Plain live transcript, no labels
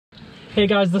Hey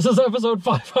guys, this is episode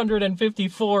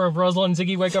 554 of Ruzzel and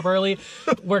Ziggy Wake Up Early.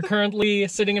 We're currently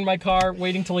sitting in my car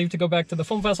waiting to leave to go back to the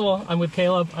film festival. I'm with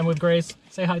Caleb, I'm with Grace.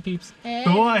 Say hi, peeps. Hey.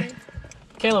 Boy.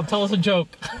 Caleb, tell us a joke.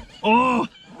 Oh,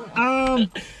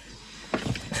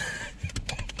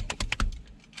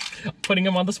 Putting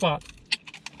him on the spot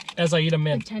as I eat a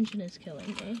mint. Attention is killing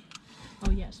me.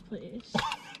 Oh yes, please.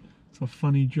 it's a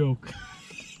funny joke.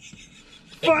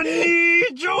 Funny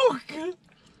joke!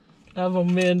 Have a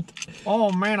mint.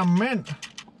 Oh man, a mint.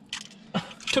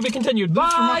 To be continued.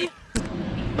 Bye!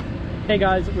 Hey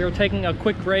guys, we were taking a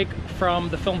quick break from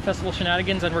the film festival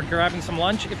shenanigans and we're grabbing some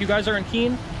lunch. If you guys are in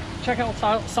Keene, check out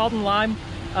Salt and Lime.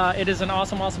 It is an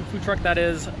awesome food truck that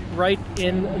is right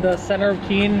in the center of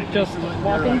Keene. Just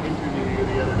walking.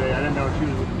 The other day, I didn't know she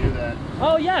was going to do that.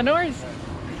 Oh yeah, no worries.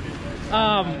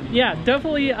 Yeah,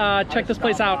 definitely check this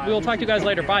place out. We will talk to you guys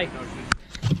later. Bye.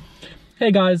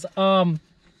 Hey guys,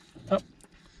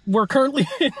 we're currently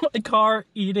in my car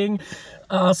eating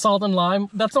Salt and Lime.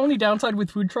 That's the only downside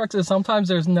with food trucks is sometimes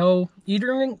there's no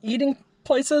eating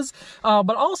places.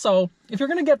 But also, if you're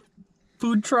gonna get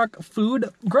food truck food,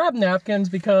 grab napkins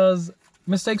because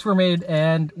mistakes were made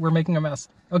and we're making a mess.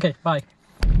 Okay, bye.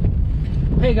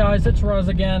 Hey guys, it's Ruz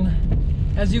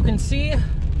again. As you can see,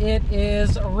 it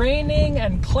is raining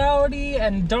and cloudy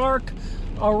and dark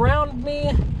around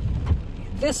me.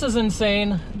 This is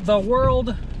insane. The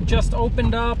world just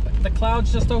opened up, the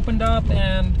clouds just opened up,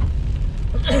 and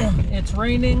it's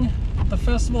raining. The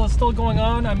festival is still going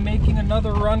on. I'm making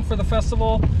another run for the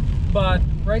festival, but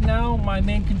right now my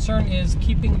main concern is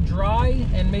keeping dry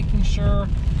and making sure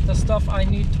the stuff I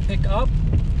need to pick up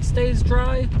stays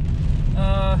dry.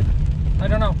 I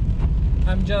don't know.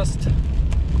 I'm just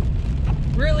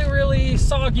really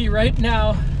soggy right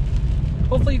now.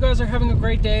 Hopefully you guys are having a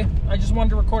great day. I just wanted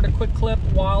to record a quick clip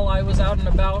while I was out and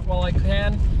about while I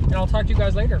can, and I'll talk to you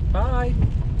guys later. Bye!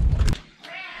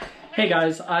 Hey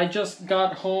guys, I just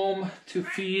got home to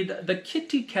feed the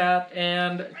kitty cat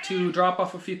and to drop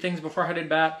off a few things before I headed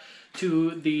back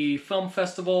to the film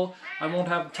festival. I won't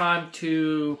have time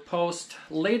to post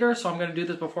later, so I'm going to do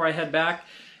this before I head back.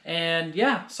 And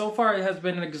yeah, so far it has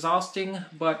been an exhausting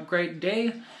but great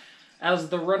day. As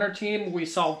the runner team, we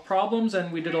solved problems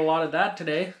and we did a lot of that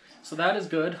today, so that is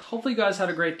good. Hopefully you guys had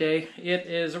a great day. It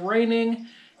is raining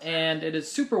and it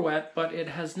is super wet, but it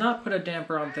has not put a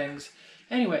damper on things.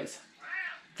 Anyways,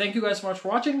 thank you guys so much for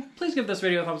watching. Please give this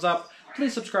video a thumbs up.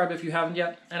 Please subscribe if you haven't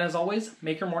yet. And as always,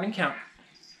 make your morning count.